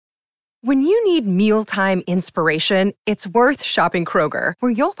When you need mealtime inspiration, it's worth shopping Kroger,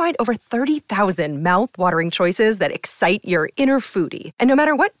 where you'll find over 30,000 mouth-watering choices that excite your inner foodie. And no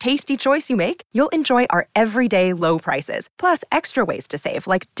matter what tasty choice you make, you'll enjoy our everyday low prices, plus extra ways to save,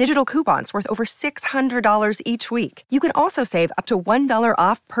 like digital coupons worth over $600 each week. You can also save up to $1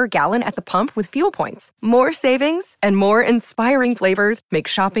 off per gallon at the pump with fuel points. More savings and more inspiring flavors make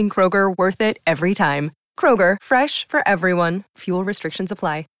shopping Kroger worth it every time. Kroger, fresh for everyone. Fuel restrictions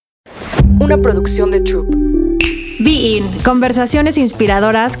apply. Una producción de Troop. Be In, conversaciones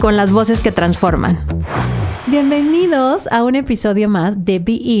inspiradoras con las voces que transforman. Bienvenidos a un episodio más de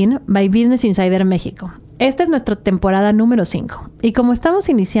Be In by Business Insider México. Esta es nuestra temporada número 5. Y como estamos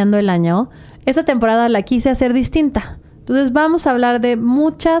iniciando el año, esta temporada la quise hacer distinta. Entonces vamos a hablar de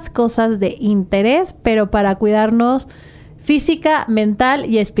muchas cosas de interés, pero para cuidarnos física, mental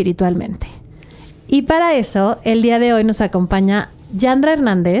y espiritualmente. Y para eso, el día de hoy nos acompaña Jandra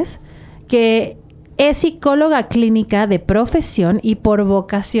Hernández, que es psicóloga clínica de profesión y por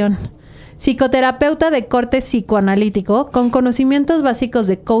vocación, psicoterapeuta de corte psicoanalítico con conocimientos básicos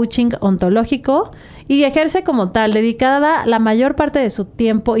de coaching ontológico y ejerce como tal, dedicada la mayor parte de su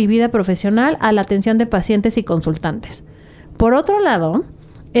tiempo y vida profesional a la atención de pacientes y consultantes. Por otro lado,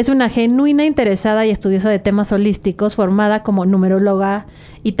 es una genuina interesada y estudiosa de temas holísticos, formada como numeróloga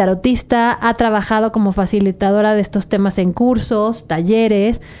y tarotista, ha trabajado como facilitadora de estos temas en cursos,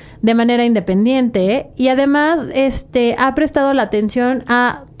 talleres, de manera independiente y además ha prestado la atención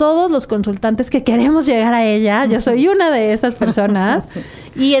a todos los consultantes que queremos llegar a ella. Yo soy una de esas personas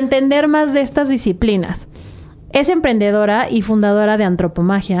y entender más de estas disciplinas. Es emprendedora y fundadora de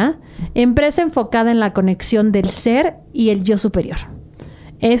Antropomagia, empresa enfocada en la conexión del ser y el yo superior.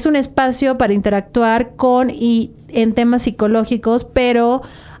 Es un espacio para interactuar con y en temas psicológicos, pero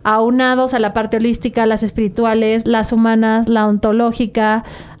aunados a la parte holística, las espirituales, las humanas, la ontológica,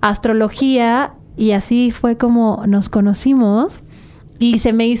 astrología, y así fue como nos conocimos y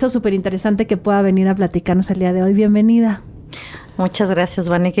se me hizo súper interesante que pueda venir a platicarnos el día de hoy. Bienvenida. Muchas gracias,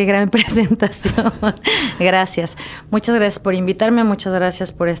 Vani, qué gran presentación. Gracias. Muchas gracias por invitarme, muchas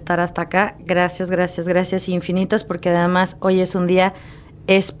gracias por estar hasta acá. Gracias infinitas, porque además hoy es un día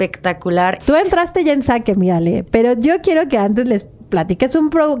espectacular. Tú entraste ya en saque, mi Ale, pero yo quiero que antes les platiques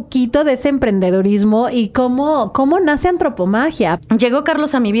un poquito de ese emprendedurismo y cómo nace Antropomagia. Llegó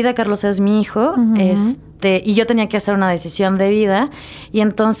Carlos a mi vida, Carlos es mi hijo, y yo tenía que hacer una decisión de vida, y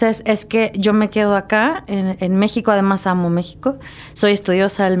entonces es que yo me quedo acá en México. Además amo México, soy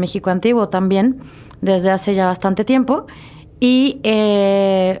estudiosa del México antiguo también desde hace ya bastante tiempo, y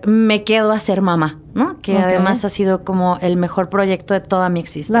me quedo a ser mamá, ¿no? Que además ha sido como el mejor proyecto de toda mi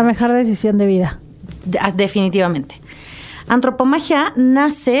existencia. La mejor decisión de vida. Definitivamente. Antropomagia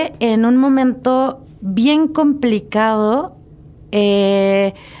nace en un momento bien complicado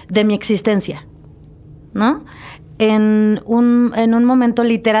de mi existencia, ¿no? En un momento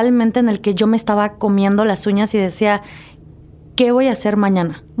literalmente en el que yo me estaba comiendo las uñas y decía, ¿qué voy a hacer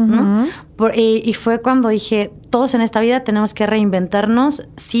mañana? ¿No? Y fue cuando dije, todos en esta vida tenemos que reinventarnos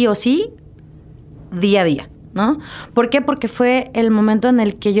sí o sí, día a día, ¿no? ¿Por qué? Porque fue el momento en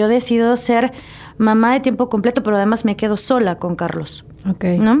el que yo decido ser mamá de tiempo completo, pero además me quedo sola con Carlos,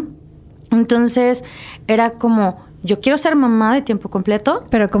 ¿no? Entonces era como, yo quiero ser mamá de tiempo completo.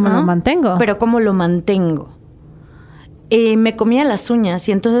 ¿Pero cómo lo mantengo? Pero ¿cómo lo mantengo? Y me comía las uñas,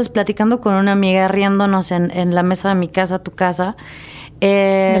 y entonces platicando con una amiga, riéndonos en la mesa de mi casa, tu casa,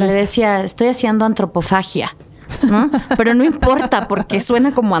 le decía, estoy haciendo antropofagia, ¿no? Pero no importa, porque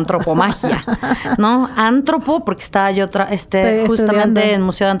suena como antropomagia, ¿no? Antropo, porque estaba yo justamente en el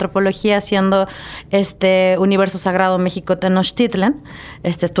Museo de Antropología haciendo Universo Sagrado México Tenochtitlan,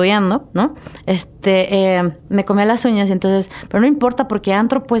 estudiando, ¿no? Me comía las uñas, y entonces, pero no importa, porque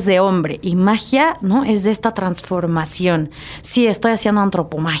antropo es de hombre y magia, ¿no? Es de esta transformación. Sí, estoy haciendo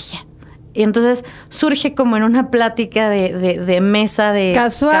antropomagia. Y entonces surge como en una plática de mesa, de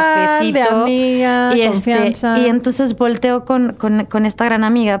casual, cafecito, de amiga, y confianza. Y entonces volteo con esta gran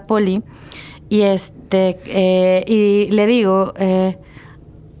amiga, Poli, y y le digo,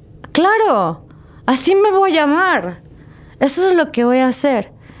 claro, así me voy a llamar. Eso es lo que voy a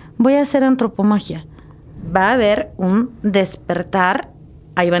hacer. Voy a hacer antropomagia. Va a haber un despertar,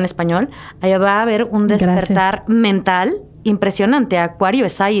 ahí va en español, ahí va a haber un despertar mental impresionante. Acuario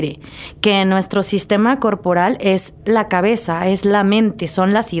es aire, que en nuestro sistema corporal es la cabeza, es la mente,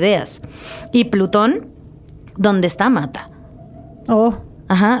 son las ideas. Y Plutón, donde está, mata.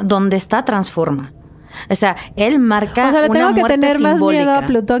 Donde está, transforma. O sea, él marca una muerte simbólica. ¿Le tengo que tener más miedo a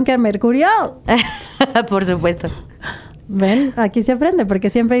Plutón que a Mercurio? Por supuesto. ¿Ven? Aquí se aprende, porque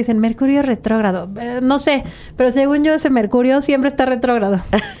siempre dicen Mercurio retrógrado. No sé, pero según yo ese Mercurio siempre está retrógrado.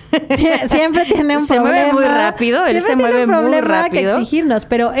 Siempre tiene un problema. Se mueve muy rápido, él se mueve muy rápido. Que exigirnos,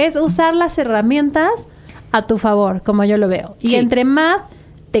 pero es usar las herramientas a tu favor, como yo lo veo. Y entre más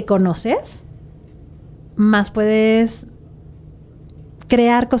te conoces, más puedes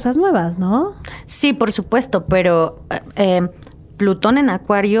crear cosas nuevas, ¿no? Sí, por supuesto, pero Plutón en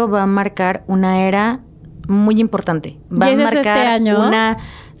Acuario va a marcar una era muy importante. Va a marcar este año una...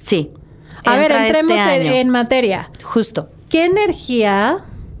 Sí. A ver, entremos en materia. Justo. ¿Qué energía...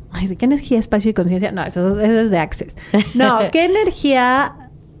 Ay, ¿qué energía, espacio y conciencia? No, eso es de Access. No, ¿qué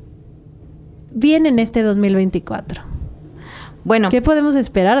energía viene en este 2024? Bueno. ¿Qué podemos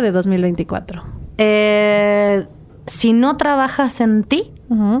esperar de 2024? Si no trabajas en ti,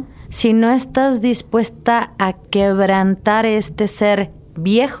 si no estás dispuesta a quebrantar este ser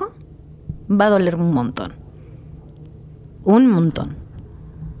viejo, va a doler un montón. Un montón.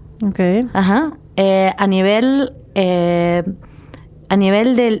 Ok. Ajá. A nivel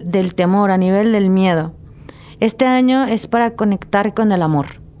del temor, a nivel del miedo. Este año es para conectar con el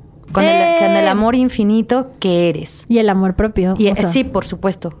amor. Con el amor infinito que eres. Y el amor propio. Sí, por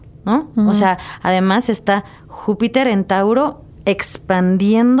supuesto, ¿no? O sea, además está Júpiter en Tauro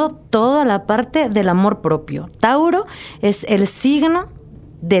expandiendo toda la parte del amor propio. Tauro es el signo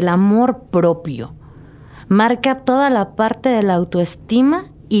del amor propio. Marca toda la parte de la autoestima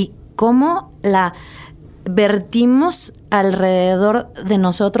y cómo la vertimos alrededor de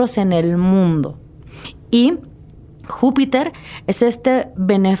nosotros en el mundo. Y Júpiter es este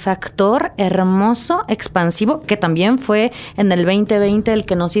benefactor hermoso, expansivo, que también fue en el 2020 el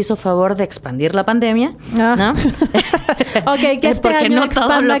que nos hizo favor de expandir la pandemia, ¿no? Ok, que este porque año no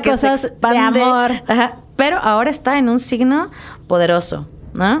todo lo que cosas se expande, de amor. Ajá, pero ahora está en un signo poderoso,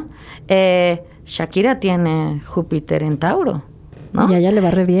 ¿no? Shakira tiene Júpiter en Tauro, ¿no? Y a ella le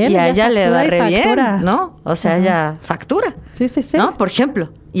va re bien. Y a ella le va re bien, ¿no? O sea, ella factura. Sí, sí, sí. ¿No? Por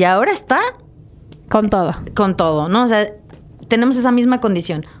ejemplo. Y ahora está... Con todo. Con todo, ¿no? O sea, tenemos esa misma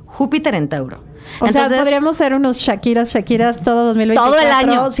condición. Júpiter en Tauro. Entonces, sea, podríamos ser unos Shakiras todo 2024. Todo el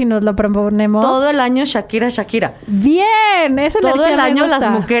año. Si nos lo proponemos. Todo el año Shakira. Bien, esa energía todo el año me gusta.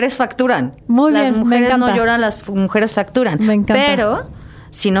 Las mujeres facturan. Muy bien, las mujeres me encanta. no lloran, las mujeres facturan. Me encanta. Pero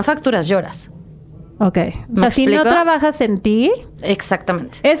si no facturas, lloras. Ok. O sea, si no trabajas en ti.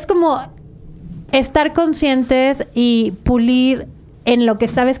 Exactamente. Es como estar conscientes y pulir en lo que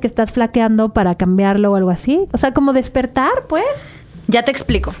sabes que estás flaqueando para cambiarlo o algo así. O sea, como despertar, pues. Ya te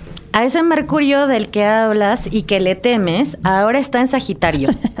explico. A ese Mercurio del que hablas y que le temes, ahora está en Sagitario,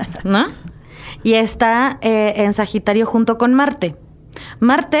 ¿no? Y está en Sagitario junto con Marte.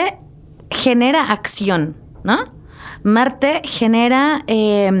 Marte genera acción, ¿no? Marte genera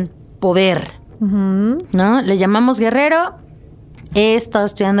poder, ¿no? Le llamamos guerrero. He estado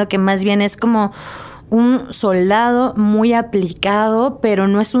estudiando que más bien es como un soldado muy aplicado, pero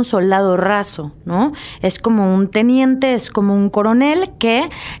no es un soldado raso, ¿no? Es como un teniente, es como un coronel que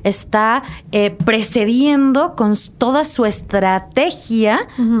está precediendo con toda su estrategia,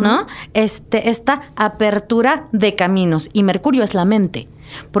 ¿no? Esta apertura de caminos. Y Mercurio es la mente,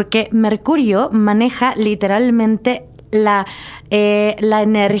 porque Mercurio maneja literalmente la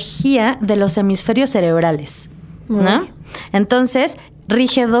energía de los hemisferios cerebrales, ¿no? Entonces,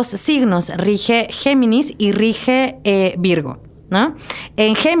 rige dos signos, rige Géminis y rige Virgo, ¿no?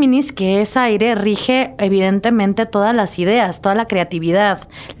 En Géminis, que es aire, rige evidentemente todas las ideas, toda la creatividad,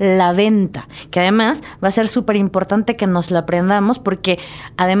 la venta, que además va a ser súper importante que nos la aprendamos porque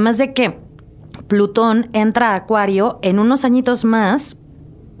además de que Plutón entra a Acuario, en unos añitos más,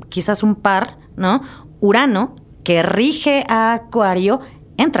 quizás un par, ¿no? Urano, que rige a Acuario,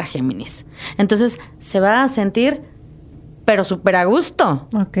 entra a Géminis. Entonces se va a sentir pero súper a gusto,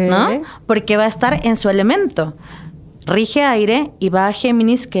 ¿no? Porque va a estar en su elemento. Rige aire y va a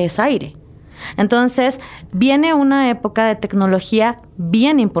Géminis, que es aire. Entonces, viene una época de tecnología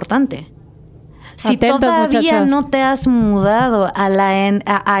bien importante. Si Atentos, todavía muchachos. no te has mudado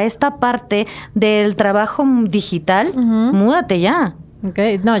a esta parte del trabajo digital, múdate ya. Ok,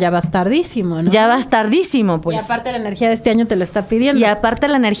 no, ya vas tardísimo, ¿no? Ya vas tardísimo, pues. Y aparte la energía de este año te lo está pidiendo. Y aparte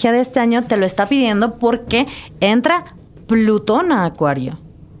la energía de este año te lo está pidiendo porque entra Plutón a Acuario.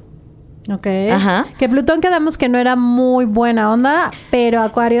 Ok. Ajá. Que Plutón quedamos que no era muy buena onda, pero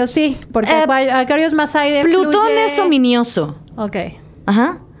Acuario sí, porque Acuario es más aire. Plutón fluye. es ominioso. Ok.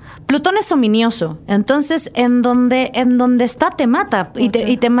 Ajá. Plutón es ominioso. Entonces, en donde está te mata.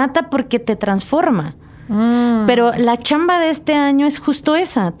 Y te mata porque te transforma. Pero la chamba de este año es justo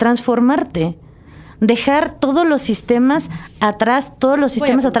esa, transformarte. Dejar todos los sistemas atrás,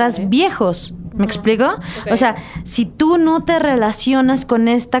 viejos. ¿Me explico? Okay. O sea, si tú no te relacionas con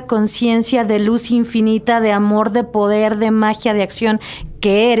esta conciencia de luz infinita, de amor, de poder, de magia, de acción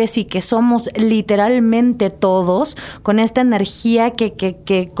que eres y que somos literalmente todos, con esta energía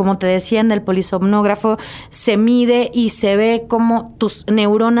que como te decía en el polisomnógrafo, se mide y se ve como tus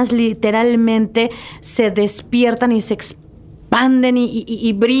neuronas literalmente se despiertan y se expanden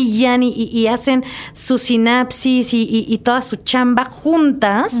y brillan y hacen su sinapsis y toda su chamba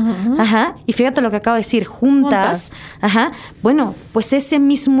juntas. Ajá. Y fíjate lo que acabo de decir, juntas. Ajá. Bueno, pues ese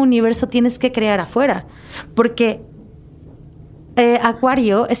mismo universo tienes que crear afuera. Porque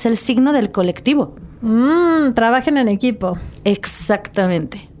Acuario es el signo del colectivo. Trabajen en equipo.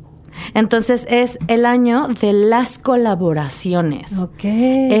 Exactamente. Entonces es el año de las colaboraciones.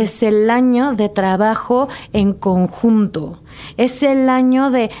 Okay. Es el año de trabajo en conjunto. Es el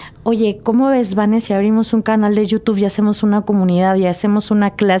año de, oye, ¿cómo ves, Vane, si abrimos un canal de YouTube y hacemos una comunidad y hacemos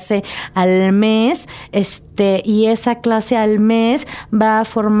una clase al mes? Y esa clase al mes va a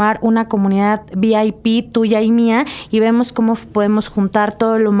formar una comunidad VIP tuya y mía y vemos cómo podemos juntar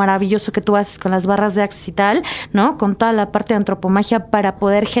todo lo maravilloso que tú haces con las barras de Access y tal, ¿no? Con toda la parte de antropomagia para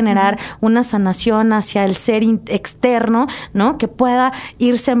poder generar una sanación hacia el ser externo, ¿no? Que pueda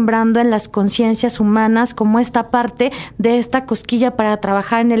ir sembrando en las conciencias humanas como esta parte de esta cosquilla para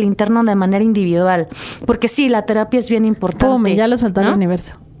trabajar en el interno de manera individual. Porque sí, la terapia es bien importante. Pum, ya lo soltó, ¿no? El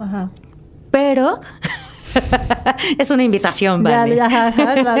universo. Ajá. Pero es una invitación, ¿vale?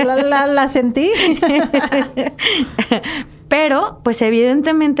 La sentí. Pero, pues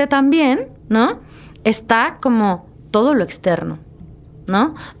evidentemente también, ¿no? Está como todo lo externo,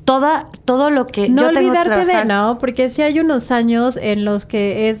 ¿no? Todo lo que no yo tengo olvidarte que trabajar. ¿no? Porque sí hay unos años en los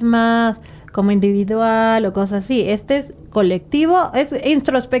que es más como individual o cosas así. Este es colectivo, es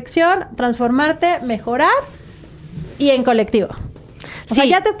introspección, transformarte, mejorar y en colectivo. O sea,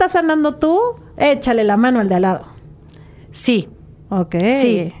 ya te estás sanando tú, échale la mano al de al lado. Sí. Ok.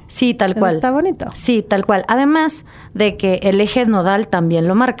 Sí, tal cual. Está bonito. Sí, tal cual. Además de que el eje nodal también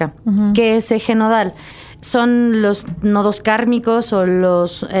lo marca. ¿Qué es eje nodal? Son los nodos kármicos o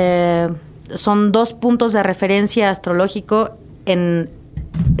son 2 puntos de referencia astrológico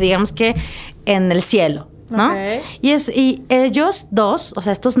digamos que en el cielo, ¿no? Okay. Y ellos dos, o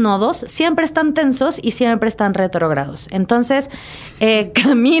sea, estos nodos, siempre están tensos y siempre están retrógrados. Entonces,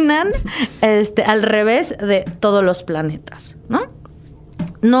 caminan al revés de todos los planetas, ¿no?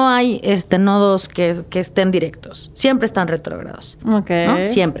 No hay nodos que estén directos. Siempre están retrógrados. Okay. ¿No?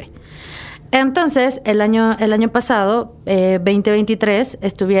 Siempre. Entonces, el año pasado, 2023,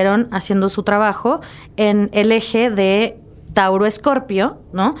 estuvieron haciendo su trabajo en el eje de Tauro-Escorpio,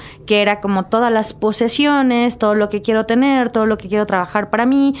 ¿no? Que era como todas las posesiones, todo lo que quiero tener, todo lo que quiero trabajar para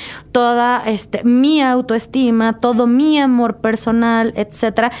mí, toda mi autoestima, todo mi amor personal,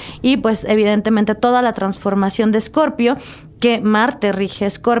 etcétera. Y pues evidentemente toda la transformación de Escorpio, que Marte rige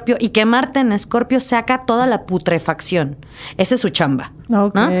Escorpio y que Marte en Escorpio saca toda la putrefacción. Esa es su chamba,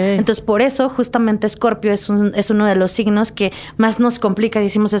 ¿no? Entonces, por eso justamente Escorpio es uno de los signos que más nos complica.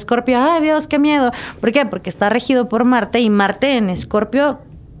 Decimos Escorpio, ¡ay, Dios, qué miedo! ¿Por qué? Porque está regido por Marte y Marte en Escorpio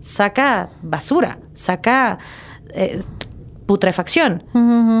saca basura, saca putrefacción.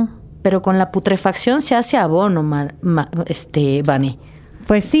 Pero con la putrefacción se hace abono, Vane.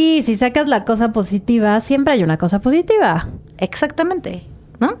 Pues sí, si sacas la cosa positiva, siempre hay una cosa positiva. Exactamente,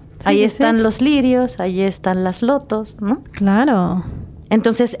 ¿no? Sí, ahí están los lirios, ahí están las lotos, ¿no? Claro.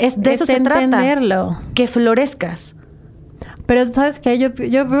 Entonces, de eso se trata. Entenderlo. Que florezcas. Pero, ¿sabes qué? Yo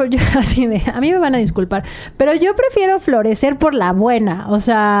así de... A mí me van a disculpar, pero yo prefiero florecer por la buena. O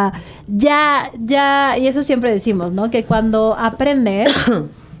sea, ya... Y eso siempre decimos, ¿no? Que cuando aprendes...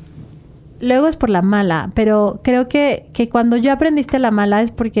 Luego es por la mala, pero creo que cuando yo aprendiste la mala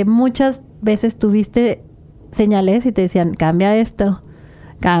es porque muchas veces tuviste señales y te decían, cambia esto,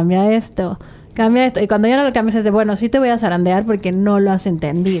 cambia esto, cambia esto. Y cuando ya no lo cambias es de, bueno, sí te voy a zarandear porque no lo has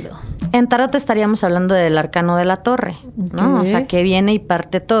entendido. En tarot estaríamos hablando del arcano de la torre, ¿no? Okay. O sea, que viene y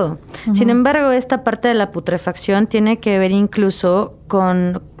parte todo. Sin embargo, esta parte de la putrefacción tiene que ver incluso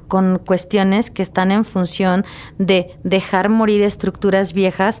con cuestiones que están en función de dejar morir estructuras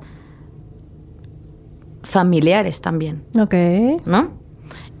viejas familiares también. Ok. ¿No?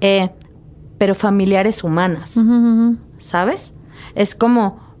 Pero familiares humanas, ¿sabes? Es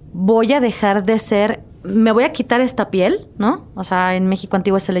como, voy a dejar de ser... Me voy a quitar esta piel, ¿no? O sea, en México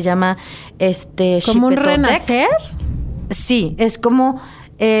antiguo se le llama ¿Como un renacer? Sí, es como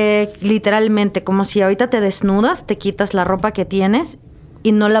literalmente, como si ahorita te desnudas, te quitas la ropa que tienes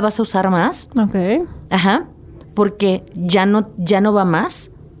y no la vas a usar más. Ok. Ajá. Porque ya no va más,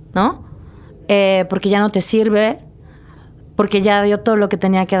 ¿no? Porque ya no te sirve, porque ya dio todo lo que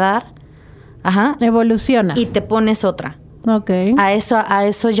tenía que dar, Ajá. Evoluciona. Y te pones otra. Ok. A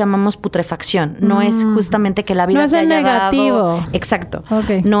eso llamamos putrefacción. No es justamente que la vida te haya negativo. dado. Exacto.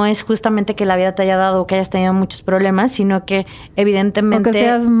 Okay. No es justamente que la vida te haya dado o que hayas tenido muchos problemas, sino que evidentemente. O que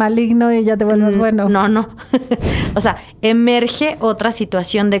seas maligno y ya te vuelvas bueno. No. O sea, emerge otra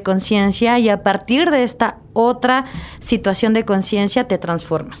situación de conciencia y a partir de esta otra situación de conciencia te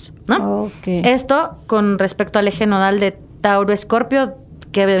transformas, ¿no? Okay. Esto con respecto al eje nodal de Tauro-Escorpio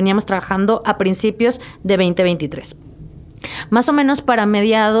que veníamos trabajando a principios de 2023. Más o menos para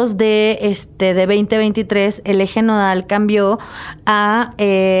mediados de 2023, el eje nodal cambió a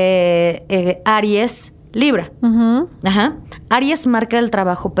Aries Libra. Uh-huh. Ajá. Aries marca el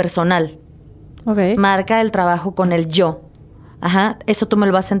trabajo personal. Okay. Marca el trabajo con el yo. Ajá. Eso tú me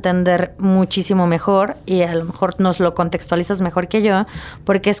lo vas a entender muchísimo mejor y a lo mejor nos lo contextualizas mejor que yo,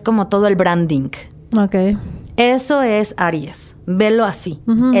 porque es como todo el branding. Okay. Eso es Aries. Velo así,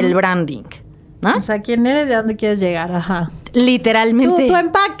 el branding. ¿No? O sea, ¿quién eres y a dónde quieres llegar? Ajá. Literalmente. Tu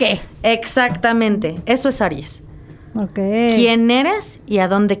empaque. Exactamente. Eso es Aries. Ok. ¿Quién eres y a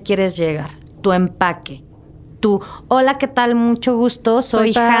dónde quieres llegar? Tu empaque. Hola, ¿qué tal? Mucho gusto.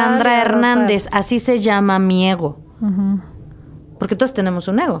 Soy Jandra Hernández. Así se llama mi ego. Uh-huh. Porque todos tenemos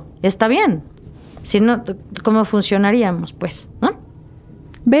un ego. Está bien. Si no, ¿cómo funcionaríamos? Pues, ¿no?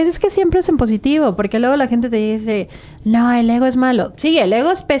 ¿Ves? Es que siempre es en positivo, porque luego la gente te dice, no, el ego es malo. Sí, el ego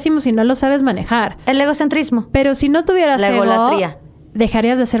es pésimo si no lo sabes manejar. El egocentrismo. Pero si no tuvieras la ego, egolatría.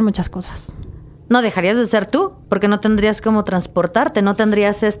 Dejarías de hacer muchas cosas. No, dejarías de ser tú, porque no tendrías cómo transportarte, no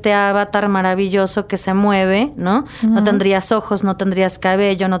tendrías este avatar maravilloso que se mueve, ¿no? Uh-huh. No tendrías ojos, no tendrías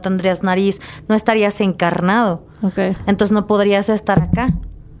cabello, no tendrías nariz, no estarías encarnado. Okay. Entonces no podrías estar acá,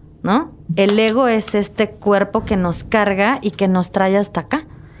 ¿no? El ego es este cuerpo que nos carga y que nos trae hasta acá.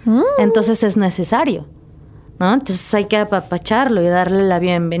 Entonces es necesario, ¿no? Entonces hay que apapacharlo y darle la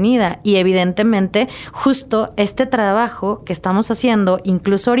bienvenida. Y evidentemente, justo este trabajo que estamos haciendo,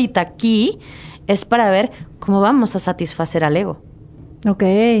 incluso ahorita aquí, es para ver cómo vamos a satisfacer al ego. Ok.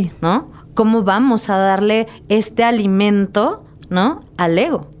 ¿No? Cómo vamos a darle este alimento, ¿no? Al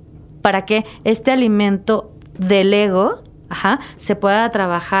ego. Para que este alimento del ego, se pueda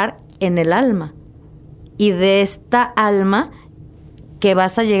trabajar en el alma. Y de esta alma que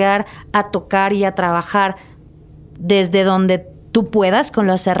vas a llegar a tocar y a trabajar desde donde tú puedas, con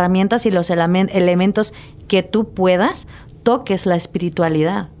las herramientas y los elementos que tú puedas, toques la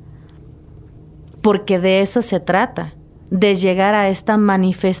espiritualidad. Porque de eso se trata, de llegar a esta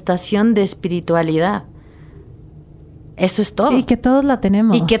manifestación de espiritualidad. Eso es todo. Y que todos la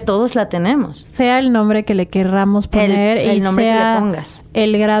tenemos. Sea el nombre que le querramos poner el nombre sea que le pongas.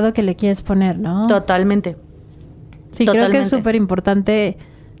 El grado que le quieres poner, ¿no? Totalmente. Sí, creo que es súper importante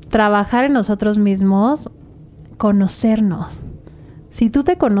trabajar en nosotros mismos, conocernos. Si tú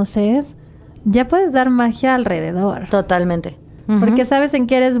te conoces, ya puedes dar magia alrededor. Totalmente. Porque sabes en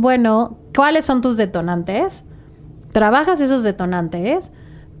qué eres bueno, cuáles son tus detonantes, trabajas esos detonantes,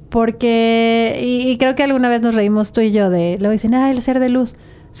 porque, y creo que alguna vez nos reímos tú y yo luego dicen, el ser de luz.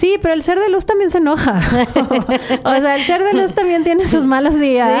 Sí, pero el ser de luz también se enoja. O sea, el ser de luz también tiene sus malos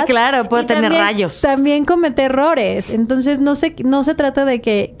días. Sí, claro, puede tener rayos. También comete errores. Entonces, no se trata de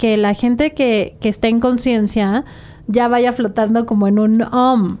que la gente que esté en conciencia ya vaya flotando como en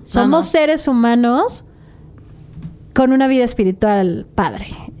un Somos seres humanos con una vida espiritual padre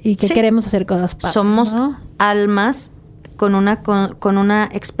y que queremos hacer cosas padres. Somos almas con una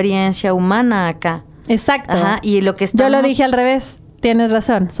experiencia humana acá. Exacto. Y lo que estamos... Yo lo dije al revés. Tienes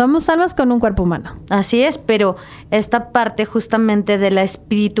razón. Somos almas con un cuerpo humano. Así es, pero esta parte justamente de la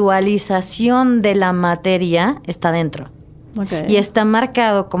espiritualización de la materia está dentro. Okay. Y está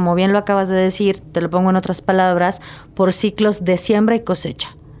marcado, como bien lo acabas de decir, te lo pongo en otras palabras, por ciclos de siembra y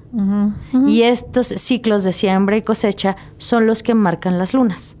cosecha. Uh-huh. Uh-huh. Y estos ciclos de siembra y cosecha son los que marcan las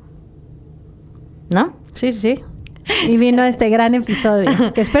lunas. ¿No? Sí, sí. Y vino este gran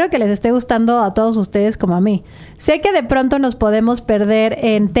episodio, que espero que les esté gustando a todos ustedes como a mí. Sé que de pronto nos podemos perder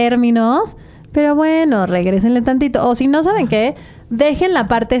en términos, pero bueno, regrésenle tantito. O si no saben qué, dejen la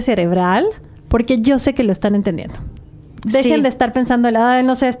parte cerebral, porque yo sé que lo están entendiendo. Dejen de estar pensando,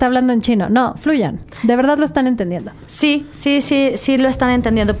 no sé, está hablando en chino. No, fluyan. De verdad lo están entendiendo. Sí lo están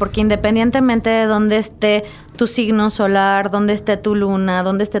entendiendo, porque independientemente de dónde esté tu signo solar, dónde esté tu luna,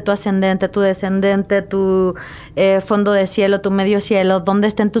 dónde esté tu ascendente, tu descendente, tu fondo de cielo, tu medio cielo, dónde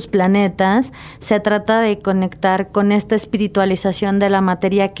estén tus planetas, se trata de conectar con esta espiritualización de la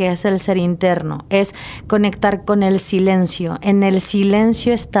materia que es el ser interno. Es conectar con el silencio. En el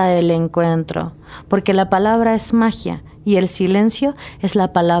silencio está el encuentro, porque la palabra es magia. Y el silencio es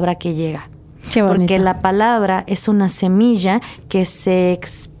la palabra que llega. Qué bonito. Porque la palabra es una semilla que se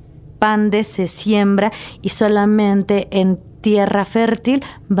expande, se siembra y solamente en tierra fértil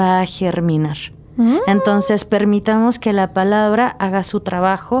va a germinar. Entonces permitamos que la palabra haga su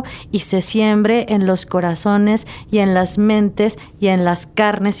trabajo y se siembre en los corazones y en las mentes y en las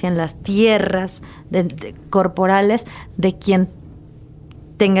carnes y en las tierras corporales de quien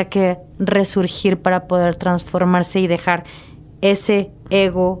tenga que resurgir para poder transformarse y dejar ese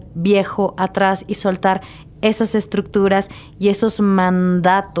ego viejo atrás y soltar esas estructuras y esos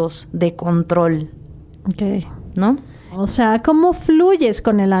mandatos de control. Ok. ¿No? O sea, ¿cómo fluyes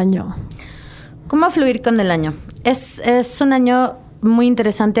con el año? ¿Cómo fluir con el año? Es un año muy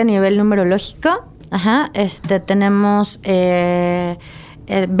interesante a nivel numerológico. Ajá. Tenemos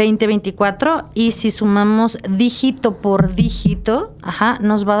 2024 y si sumamos dígito por dígito,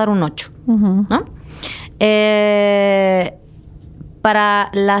 nos va a dar un 8. ¿No? Para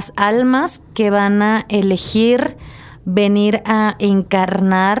las almas que van a elegir venir a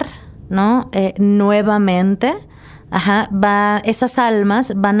encarnar, ¿no? Nuevamente, esas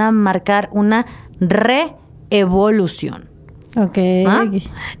almas van a marcar una reevolución. Ok. ¿No?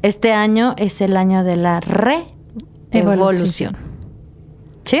 Este año es el año de la reevolución.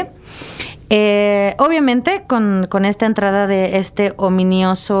 ¿Sí? Obviamente, con esta entrada de este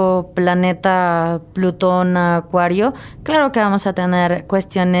ominioso planeta Plutón a Acuario, claro que vamos a tener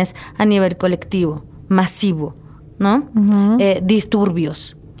cuestiones a nivel colectivo, masivo, ¿no?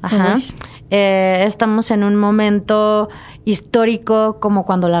 Disturbios. Estamos en un momento histórico como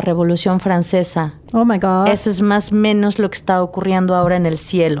cuando la Revolución Francesa. Oh my God. Eso es más o menos lo que está ocurriendo ahora en el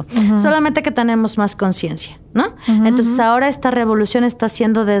cielo. Solamente que tenemos más conciencia, ¿no? Entonces ahora esta revolución está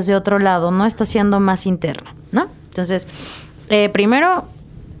siendo desde otro lado, ¿no? Está siendo más interna, ¿no? Entonces, primero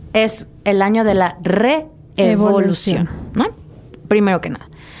es el año de la reevolución, ¿no? Primero que nada.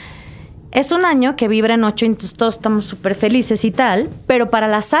 Es un año que vibra en 8, entonces todos estamos súper felices y tal, pero para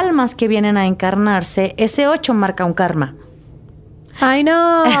las almas que vienen a encarnarse, ese 8 marca un karma. ¡Ay,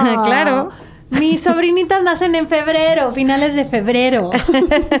 no! Claro. Mis sobrinitas nacen en febrero, finales de febrero.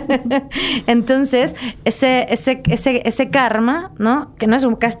 Entonces, ese karma, ¿no? Que no es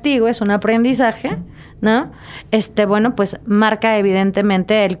un castigo, es un aprendizaje, ¿no? Bueno, pues marca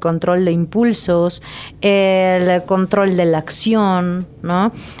evidentemente el control de impulsos, el control de la acción,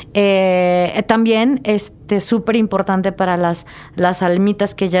 ¿no? También súper importante para las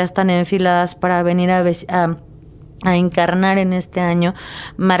almitas que ya están enfiladas para venir a encarnar en este año,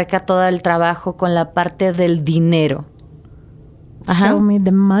 marca todo el trabajo con la parte del dinero. Show me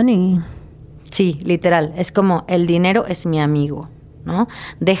the money. Sí, literal. Es como el dinero es mi amigo, ¿no?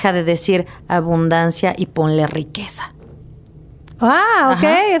 Deja de decir abundancia y ponle riqueza. Ah, ok.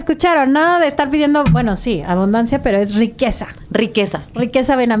 Escucharon. Nada de estar pidiendo, bueno, sí, abundancia, pero es riqueza. Riqueza.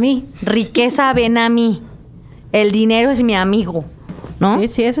 Riqueza ven a mí. Riqueza ven a mí. El dinero es mi amigo, ¿no? Sí,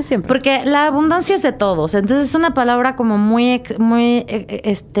 sí, eso siempre. Porque la abundancia es de todos. Entonces es una palabra como muy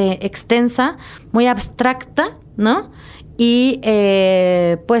extensa, muy abstracta, ¿no? Y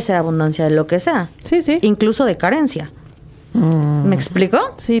puede ser abundancia de lo que sea. Sí, sí. Incluso de carencia. ¿Me explico?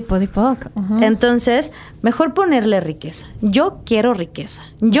 Sí, podipoc. Entonces, mejor ponerle riqueza. Yo quiero riqueza.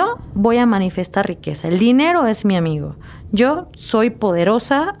 Yo voy a manifestar riqueza. El dinero es mi amigo. Yo soy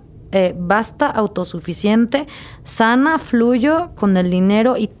poderosa, basta, autosuficiente, sana, fluyo con el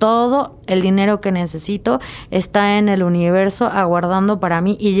dinero y todo el dinero que necesito está en el universo aguardando para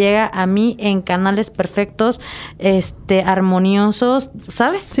mí y llega a mí en canales perfectos, armoniosos,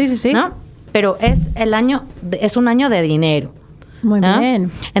 ¿sabes? Sí, sí, sí. ¿No? Pero es un año de dinero. Muy bien.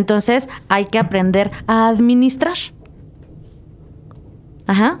 Entonces hay que aprender a administrar.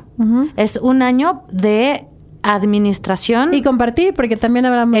 Es un año de administración. Y compartir, porque también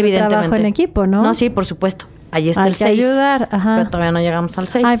hablamos de trabajo en equipo, ¿no? No, sí, por supuesto. Ahí está el 6. Hay que ayudar. Pero todavía no llegamos al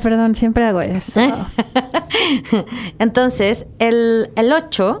 6. Ay, perdón, siempre hago eso. Entonces, el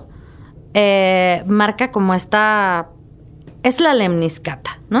 8 marca como esta... Es la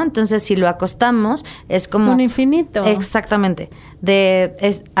lemniscata, ¿no? Entonces, si lo acostamos, es como... Un infinito. Exactamente.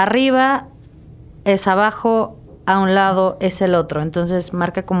 Es arriba, es abajo, a un lado es el otro. Entonces,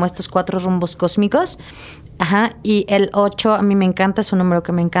 marca como estos 4 rumbos cósmicos. Y el 8 a mí me encanta, es un número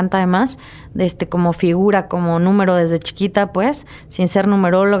que me encanta además, como figura, como número desde chiquita, pues, sin ser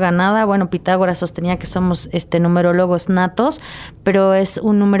numeróloga, nada. Bueno, Pitágoras sostenía que somos numerólogos natos, pero es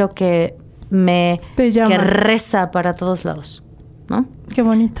un número que que reza para todos lados, ¿no? Qué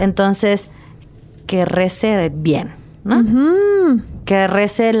bonito. Entonces, que rece bien, ¿no? Que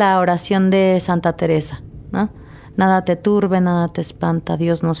rece la oración de Santa Teresa, ¿no? Nada te turbe, nada te espanta,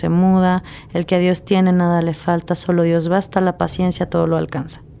 Dios no se muda, el que a Dios tiene nada le falta, solo Dios basta, la paciencia todo lo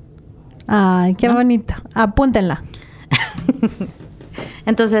alcanza. Ay, qué bonito. Apúntenla.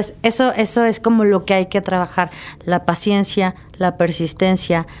 Entonces, eso es como lo que hay que trabajar. La paciencia, la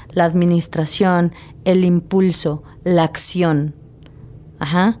persistencia, la administración, el impulso, la acción.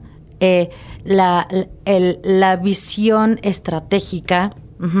 Ajá. La visión estratégica,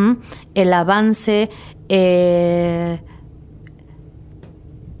 el avance,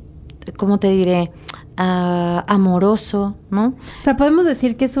 ¿cómo te diré? Amoroso, ¿no? O sea, ¿podemos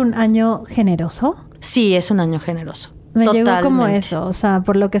decir que es un año generoso? Sí, es un año generoso. Me Totalmente. llegó como eso, o sea,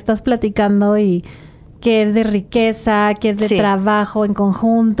 por lo que estás platicando y que es de riqueza, que es de trabajo en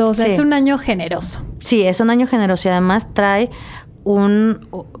conjunto, o sea, es un año generoso. Sí, es un año generoso y además trae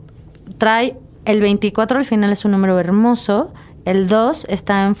el 24 al final es un número hermoso, el 2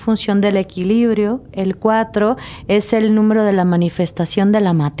 está en función del equilibrio, el 4 es el número de la manifestación de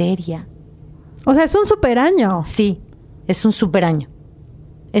la materia. O sea, es un super año. Sí, es un super año.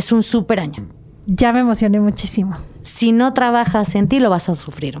 Es un super año. Ya me emocioné muchísimo. Si no trabajas en ti, lo vas a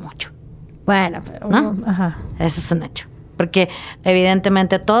sufrir mucho. Bueno, pero... ¿No? Ajá. Eso es un hecho. Porque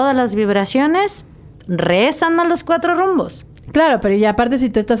evidentemente todas las vibraciones rezan a los 4 rumbos. Claro, pero y aparte si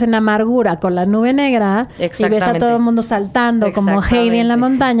tú estás en amargura con la nube negra y ves a todo el mundo saltando como Heidi en la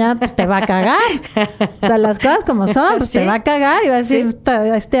montaña, pues te va a cagar. O sea, las cosas como son, pues te va a cagar y va a decir,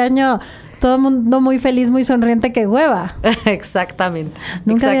 este año... Todo el mundo muy feliz, muy sonriente, que hueva. Exactamente.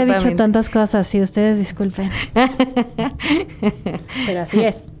 Nunca había dicho tantas cosas así, ustedes disculpen. Pero así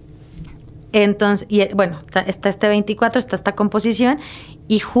es. Entonces, bueno, está este 24, está esta composición,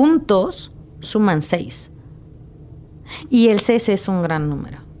 y juntos suman 6. Y el 6 es un gran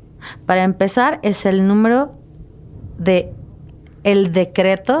número. Para empezar, es el número de el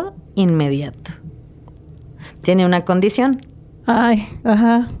decreto inmediato. Tiene una condición. Ay,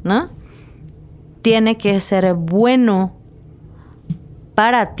 ajá. ¿No? Tiene que ser bueno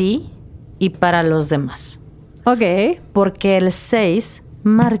para ti y para los demás. Ok. Porque el 6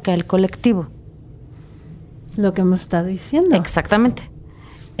 marca el colectivo. Lo que hemos estado diciendo. Exactamente.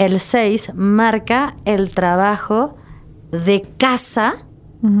 El 6 marca el trabajo de casa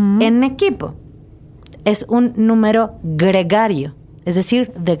en equipo. Es un número gregario, es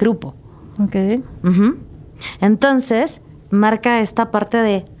decir, de grupo. Ok. Entonces, marca esta parte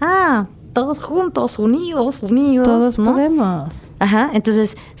de, todos juntos, unidos, todos, ¿no? podemos. Ajá.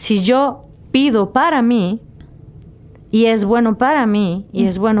 Entonces, si yo pido para mí, y es bueno para mí, y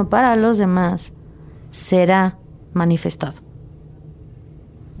es bueno para los demás, será manifestado.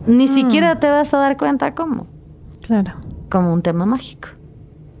 Ni siquiera te vas a dar cuenta cómo. Claro. Como un tema mágico.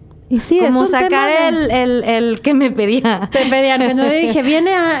 Y sí, como es un sacar tema el que me pedía. Te pedían. Cuando yo dije,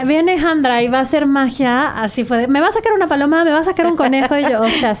 viene Jandra y va a hacer magia, así fue. ¿Me va a sacar una paloma? ¿Me va a sacar un conejo? Y yo, o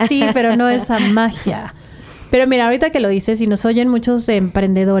sea, sí, pero no esa magia. Pero mira, ahorita que lo dices y nos oyen muchos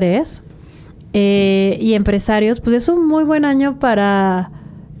emprendedores y empresarios, pues es un muy buen año para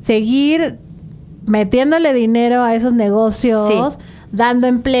seguir metiéndole dinero a esos negocios. Sí. Dando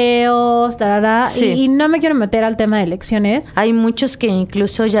empleos, y no me quiero meter al tema de elecciones. Hay muchos que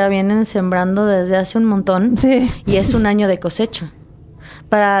incluso ya vienen sembrando desde hace un montón. Sí. Y es un año de cosecha.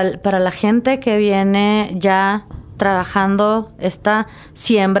 Para la gente que viene ya trabajando esta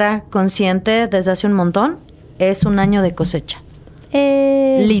siembra consciente desde hace un montón, es un año de cosecha.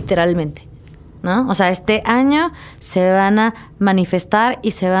 Literalmente. ¿No? O sea, este año se van a manifestar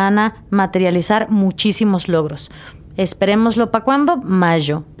y se van a materializar muchísimos logros. Esperémoslo para cuándo,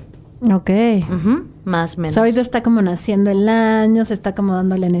 mayo. Ok. Más o menos. Ahorita está como naciendo el año, se está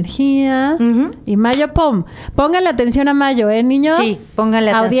acomodando la energía. Y mayo, ¡pum! Pónganle atención a mayo, ¿eh, niños? Sí,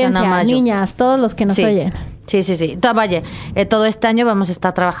 pónganle atención a mayo. Niñas, todos los que nos oyen. Sí. Vaya, todo este año vamos a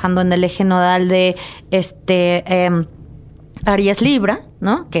estar trabajando en el eje nodal de Aries Libra,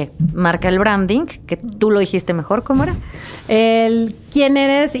 ¿no? Que marca el branding, que tú lo dijiste mejor, ¿cómo era? El quién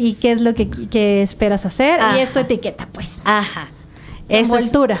eres y qué es lo que esperas hacer. Ajá. Y es tu etiqueta, pues. Ajá.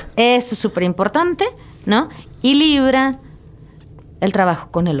 Envoltura. Eso es súper importante, ¿no? Y Libra, el trabajo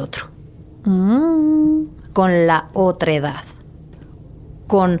con el otro. Con la otredad.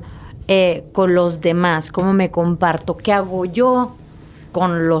 Con los demás. ¿Cómo me comparto? ¿Qué hago yo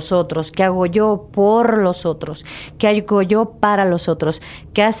con los otros? ¿Qué hago yo por los otros? ¿Qué hago yo para los otros?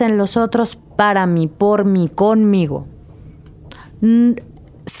 ¿Qué hacen los otros para mí, por mí, conmigo?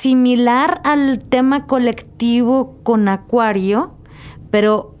 Similar al tema colectivo con Acuario,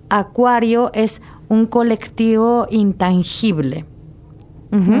 pero Acuario es un colectivo intangible.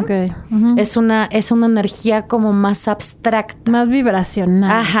 Okay. Es una energía como más abstracta. Más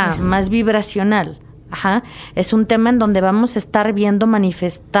vibracional. Ajá, más vibracional. Ajá. Es un tema en donde vamos a estar viendo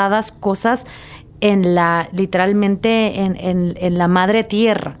manifestadas cosas literalmente en la madre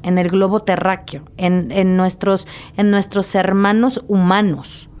tierra, en el globo terráqueo, en nuestros hermanos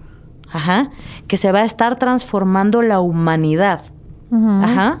humanos. Ajá. Que se va a estar transformando la humanidad. Uh-huh.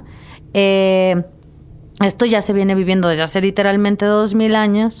 Ajá. Esto ya se viene viviendo desde hace literalmente 2000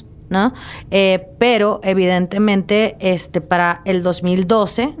 años, ¿no? Pero evidentemente para el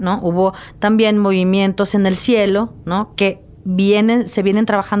 2012, ¿no? Hubo también movimientos en el cielo, ¿no? Que se vienen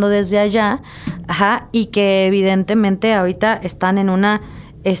trabajando desde allá, ajá, y que evidentemente ahorita están en una,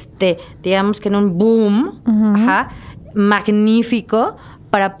 digamos que en un boom, uh-huh, ajá, magnífico,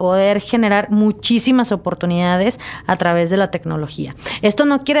 para poder generar muchísimas oportunidades a través de la tecnología. Esto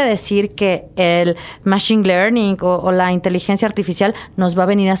no quiere decir que el machine learning o la inteligencia artificial nos va a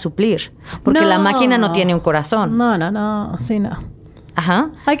venir a suplir, porque la máquina no tiene un corazón. No, sí, no.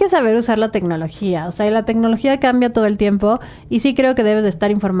 Ajá. Hay que saber usar la tecnología. O sea, la tecnología cambia todo el tiempo y sí creo que debes de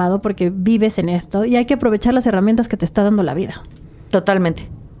estar informado porque vives en esto y hay que aprovechar las herramientas que te está dando la vida. Totalmente.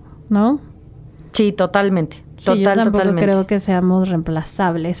 ¿No? Sí, totalmente. Sí, yo tampoco creo que seamos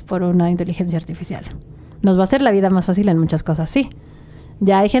reemplazables por una inteligencia artificial. Nos va a hacer la vida más fácil en muchas cosas, sí.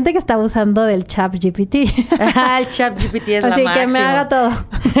 Ya hay gente que está usando del ChatGPT. El ChatGPT es la máxima. Así que me haga todo.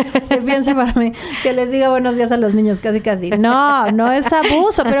 Que piense para mí. Que les diga buenos días a los niños, casi. No es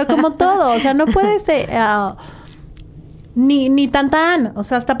abuso, pero como todo. O sea, no puede ser... Ni tan. O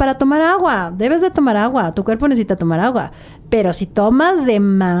sea, hasta para tomar agua. Debes de tomar agua. Tu cuerpo necesita tomar agua. Pero si tomas de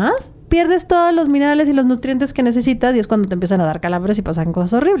más... pierdes todos los minerales y los nutrientes que necesitas y es cuando te empiezan a dar calambres y pasan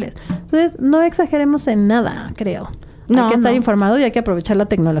cosas horribles. Entonces, no exageremos en nada, creo. Hay que estar informado y hay que aprovechar la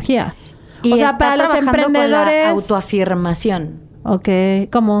tecnología. Y o sea, para los emprendedores... con la autoafirmación. Ok,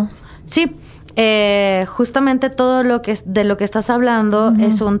 ¿cómo? Sí, justamente todo de lo que estás hablando, uh-huh,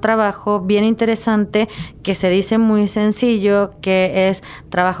 es un trabajo bien interesante que se dice muy sencillo, que es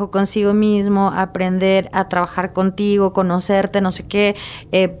trabajo consigo mismo, aprender a trabajar contigo, conocerte, no sé qué,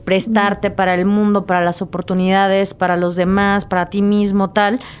 prestarte, uh-huh, para el mundo, para las oportunidades, para los demás, para ti mismo,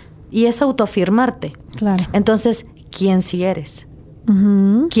 tal, y es autoafirmarte. Claro. Entonces, ¿quién sí eres?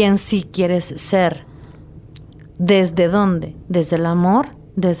 Uh-huh. ¿Quién sí quieres ser? ¿Desde dónde? ¿Desde el amor?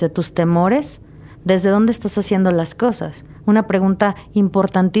 ¿Desde tus temores? ¿Desde dónde estás haciendo las cosas? Una pregunta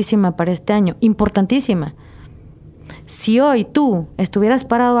importantísima para este año, importantísima. Si hoy tú estuvieras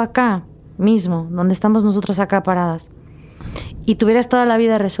parado acá mismo, donde estamos nosotros acá paradas, y tuvieras toda la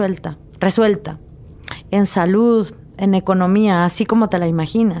vida resuelta, en salud, en economía, así como te la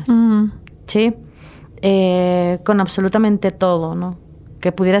imaginas, uh-huh, ¿sí? Con absolutamente todo, ¿no?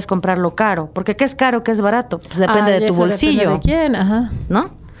 Que pudieras comprarlo caro. Porque ¿qué es caro? ¿Qué es barato? Pues depende de tu bolsillo. Depende de quién, ajá.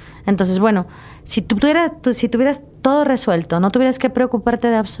 ¿No? Entonces, bueno, si tuvieras todo resuelto, no tuvieras que preocuparte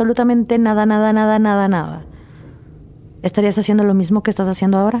de absolutamente nada, ¿estarías haciendo lo mismo que estás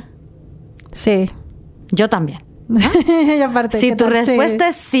haciendo ahora? Sí. Yo también. ¿No? Y aparte, si tu respuesta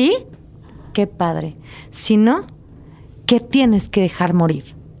es sí, qué padre. Si no, ¿qué tienes que dejar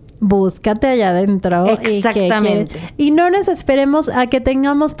morir? Búscate allá adentro. Exactamente. Y no nos esperemos a que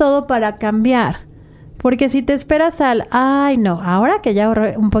tengamos todo para cambiar. Porque si te esperas ay, no, ahora que ya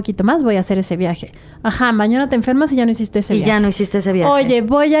ahorré un poquito más, voy a hacer ese viaje. Ajá, mañana te enfermas y ya no hiciste ese viaje. Y ya no hiciste ese viaje. Oye,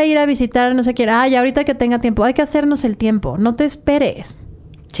 voy a ir a visitar no sé quién. Ay, ahorita que tenga tiempo. Hay que hacernos el tiempo. No te esperes.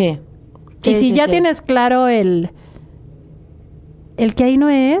 Sí. Y si ya tienes claro el que ahí no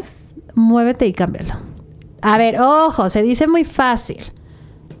es, muévete y cámbialo. A ver, ojo, se dice muy fácil.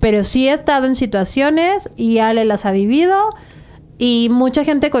 Pero sí he estado en situaciones y Ale las ha vivido y mucha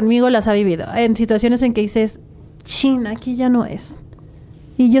gente conmigo las ha vivido. En situaciones en que dices, chin, aquí ya no es.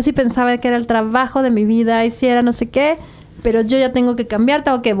 Y yo sí pensaba que era el trabajo de mi vida, hiciera no sé qué, pero yo ya tengo que cambiar,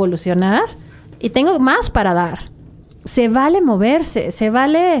 tengo que evolucionar y tengo más para dar. Se vale moverse, se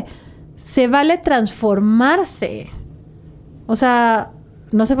vale transformarse. O sea,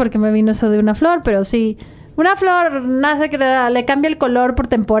 no sé por qué me vino eso de una flor, pero sí... Una flor nace que le cambia el color por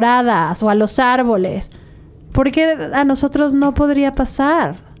temporadas o a los árboles. ¿Por qué a nosotros no podría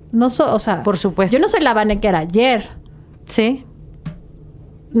pasar? O sea, por supuesto. Yo no soy la Vane que era ayer. Sí.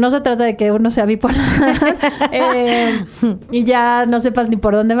 No se trata de que uno sea bipolar y ya no sepas ni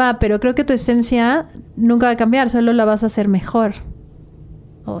por dónde va, pero creo que tu esencia nunca va a cambiar, solo la vas a hacer mejor.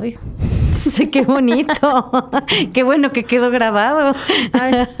 Uy. Sí, qué bonito. Qué bueno que quedó grabado.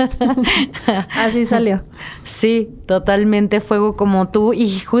 Ay. Así salió. Sí, totalmente fuego como tú.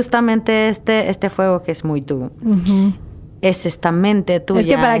 Y justamente este fuego que es muy tú. Uh-huh. Es esta mente tuya. Es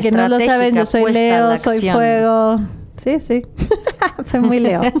que para quien no lo saben, yo soy Leo, soy fuego. Sí. Soy muy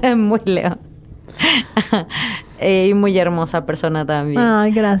Leo. Muy Leo. Y muy hermosa persona también.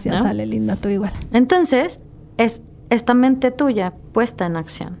 Ay, gracias, ¿no? Ale, linda, tú igual. Entonces, es esta mente tuya puesta en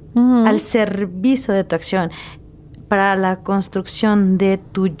acción, al servicio de tu acción, para la construcción de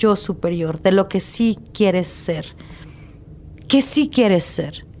tu yo superior, de lo que sí quieres ser. ¿Qué sí quieres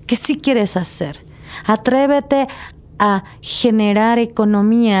ser? ¿Qué sí quieres hacer? Atrévete a generar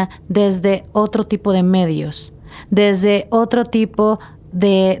economía desde otro tipo de medios, desde otro tipo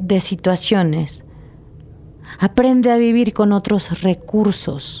de situaciones. Aprende a vivir con otros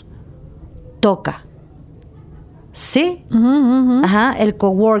recursos. Toca. ¿Sí? Ajá, el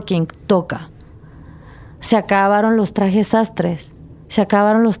coworking toca. Se acabaron los trajes sastres. Se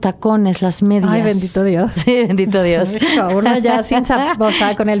acabaron los tacones, las medias. Ay, bendito Dios. Sí, bendito Dios. Uno ya sin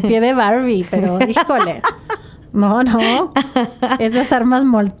con el pie de Barbie, pero híjole. No. Esas armas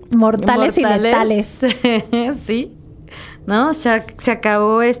mortales y letales. Sí. ¿No? Se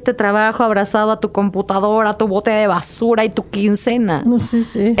acabó este trabajo abrazado a tu computadora, a tu bote de basura y tu quincena.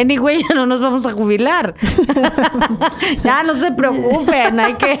 Sí. Anyway, ya no nos vamos a jubilar. Ya no se preocupen,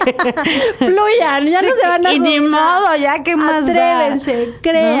 hay que... Fluyan, ya no se van a jubilar. Y ni modo, ya que más Atrévense,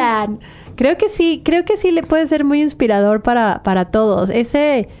 crean. ¿No? Creo que sí le puede ser muy inspirador para todos.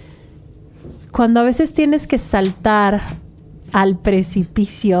 Cuando a veces tienes que saltar al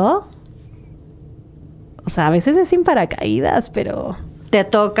precipicio... O sea, a veces es sin paracaídas, pero... Te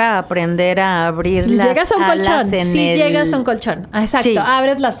toca aprender a abrir las alas. Llegas a un colchón. Sí, llegas a un colchón. Exacto, sí.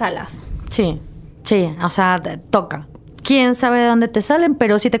 Abres las alas. Sí, o sea, toca. Quién sabe de dónde te salen,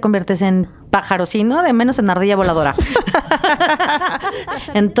 pero sí te conviertes en pájaro, sí, ¿no? De menos en ardilla voladora.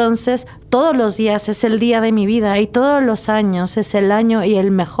 Entonces, todos los días es el día de mi vida y todos los años es el año y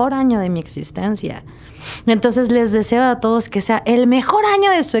el mejor año de mi existencia. Entonces les deseo a todos que sea el mejor año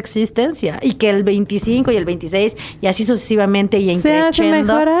de su existencia y que el 25 y el 26 y así sucesivamente y sea el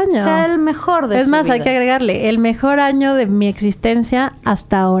mejor año. Sea el mejor de su vida. Es más, hay que agregarle el mejor año de mi existencia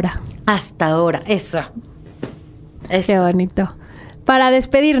hasta ahora. Hasta ahora, eso. Qué bonito. Para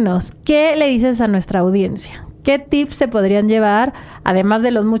despedirnos, ¿qué le dices a nuestra audiencia? ¿Qué tips se podrían llevar, además de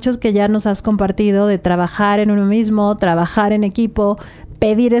los muchos que ya nos has compartido, de trabajar en uno mismo, trabajar en equipo,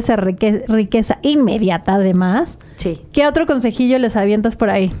 pedir esa riqueza inmediata además? Sí. ¿Qué otro consejillo les avientas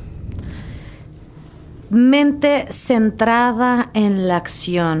por ahí? Mente centrada en la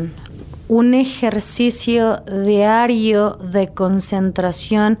acción. Un ejercicio diario de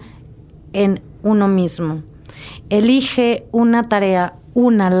concentración en uno mismo. Elige una tarea,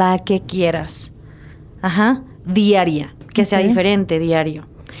 la que quieras. Diaria, que sea diferente diario.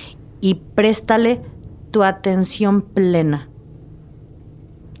 Y préstale tu atención plena.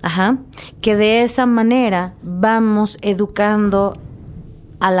 Que de esa manera vamos educando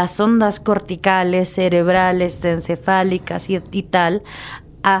a las ondas corticales, cerebrales, encefálicas y tal,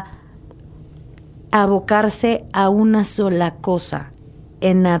 a abocarse a una sola cosa,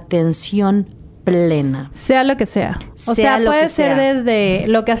 en atención plena. Sea lo que sea. O sea, puede ser desde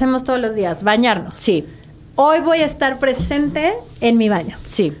lo que hacemos todos los días, bañarnos. Sí. Hoy voy a estar presente en mi baño.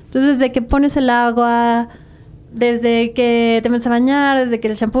 Sí. Entonces, desde que pones el agua, desde que te metes a bañar, desde que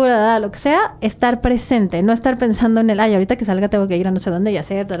el shampoo, lo que sea, estar presente, no estar pensando en ahorita que salga tengo que ir a no sé dónde y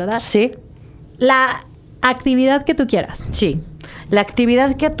hacer, Sí. La actividad que tú quieras. Sí. La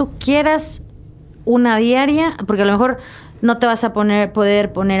actividad que tú quieras, una diaria, porque a lo mejor no te vas a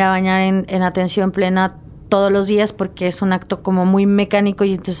poder poner a bañar en atención plena todos los días porque es un acto como muy mecánico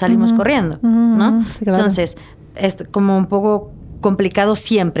y entonces salimos corriendo, ¿no? Sí, claro. Entonces, es como un poco complicado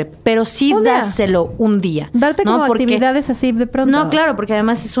siempre, pero sí dáselo un día. Darte como actividades así de pronto. No, claro, porque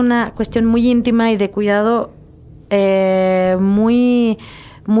además es una cuestión muy íntima y de cuidado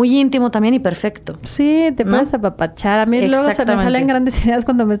muy íntimo también y perfecto. Sí, te puedes apapachar. A mí luego se me salen grandes ideas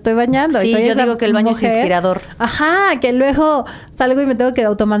cuando me estoy bañando. Sí, yo digo que el baño es inspirador. Que luego salgo y me tengo que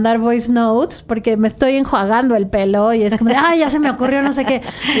automandar voice notes porque me estoy enjuagando el pelo y es como ya se me ocurrió no sé qué.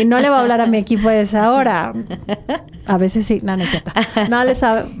 Y no le voy a hablar a mi equipo a esa hora. A veces sí, no es cierto.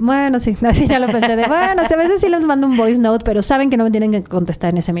 Bueno, sí, así ya lo pensé a veces sí les mando un voice note, pero saben que no me tienen que contestar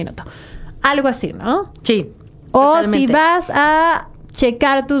en ese minuto. Algo así, ¿no? Sí. O totalmente. Si vas a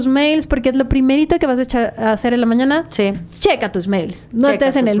checar tus mails, porque es lo primerito que vas a hacer en la mañana. Sí. Checa tus mails. No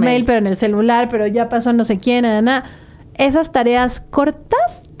estés en el mail, pero en el celular, pero ya pasó no sé quién, nada. Esas tareas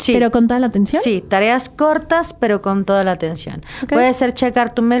cortas, pero con toda la atención. Sí, tareas cortas, pero con toda la atención. Okay. Puede ser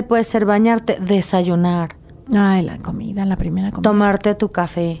checar tu mail, puede ser bañarte, desayunar. Ay, la primera comida. Tomarte tu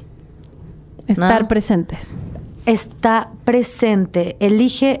café. Estar presente. Está presente.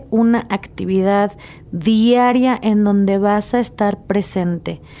 Elige una actividad diaria en donde vas a estar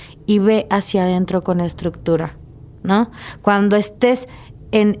presente y ve hacia adentro con estructura, ¿no? Cuando estés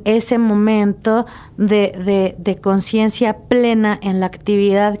en ese momento de conciencia plena en la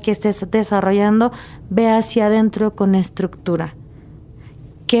actividad que estés desarrollando, ve hacia adentro con estructura.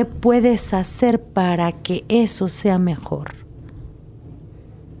 ¿Qué puedes hacer para que eso sea mejor?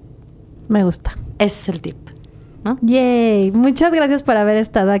 Me gusta. Ese es el tip, ¿no? Yay. Muchas gracias por haber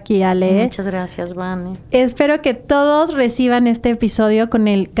estado aquí, Ale. Muchas gracias, Vane. Espero que todos reciban este episodio con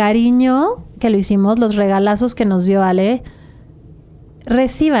el cariño que lo hicimos, los regalazos que nos dio Ale.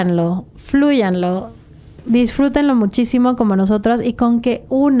 Recíbanlo, flúyanlo, disfrútenlo muchísimo como nosotros, y con que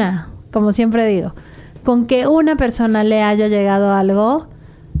como siempre digo, con que una persona le haya llegado algo,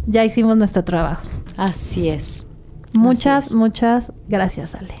 ya hicimos nuestro trabajo. Así es. Muchas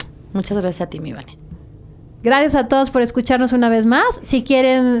gracias, Ale. Muchas gracias a ti, mi Vane. Gracias a todos por escucharnos una vez más. Si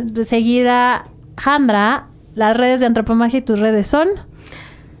quieren seguir a Jandra, las redes de Antropomagia y tus redes son...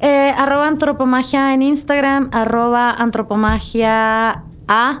 @antropomagia en Instagram, @antropomagia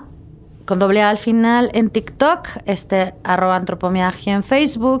A con doble A al final en TikTok, @antropomagia en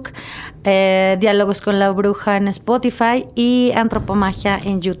Facebook, Diálogos con la Bruja en Spotify y Antropomagia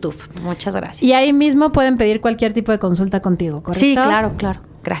en YouTube. Muchas gracias. Y ahí mismo pueden pedir cualquier tipo de consulta contigo, ¿correcto? Sí, claro.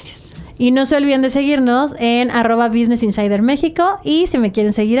 Gracias. Y no se olviden de seguirnos en @Business Insider México, y si me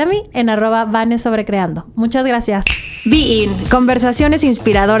quieren seguir a mí, en @VaneSobreCreando. Muchas gracias. Be In. Conversaciones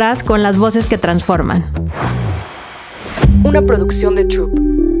inspiradoras con las voces que transforman. Una producción de Troop.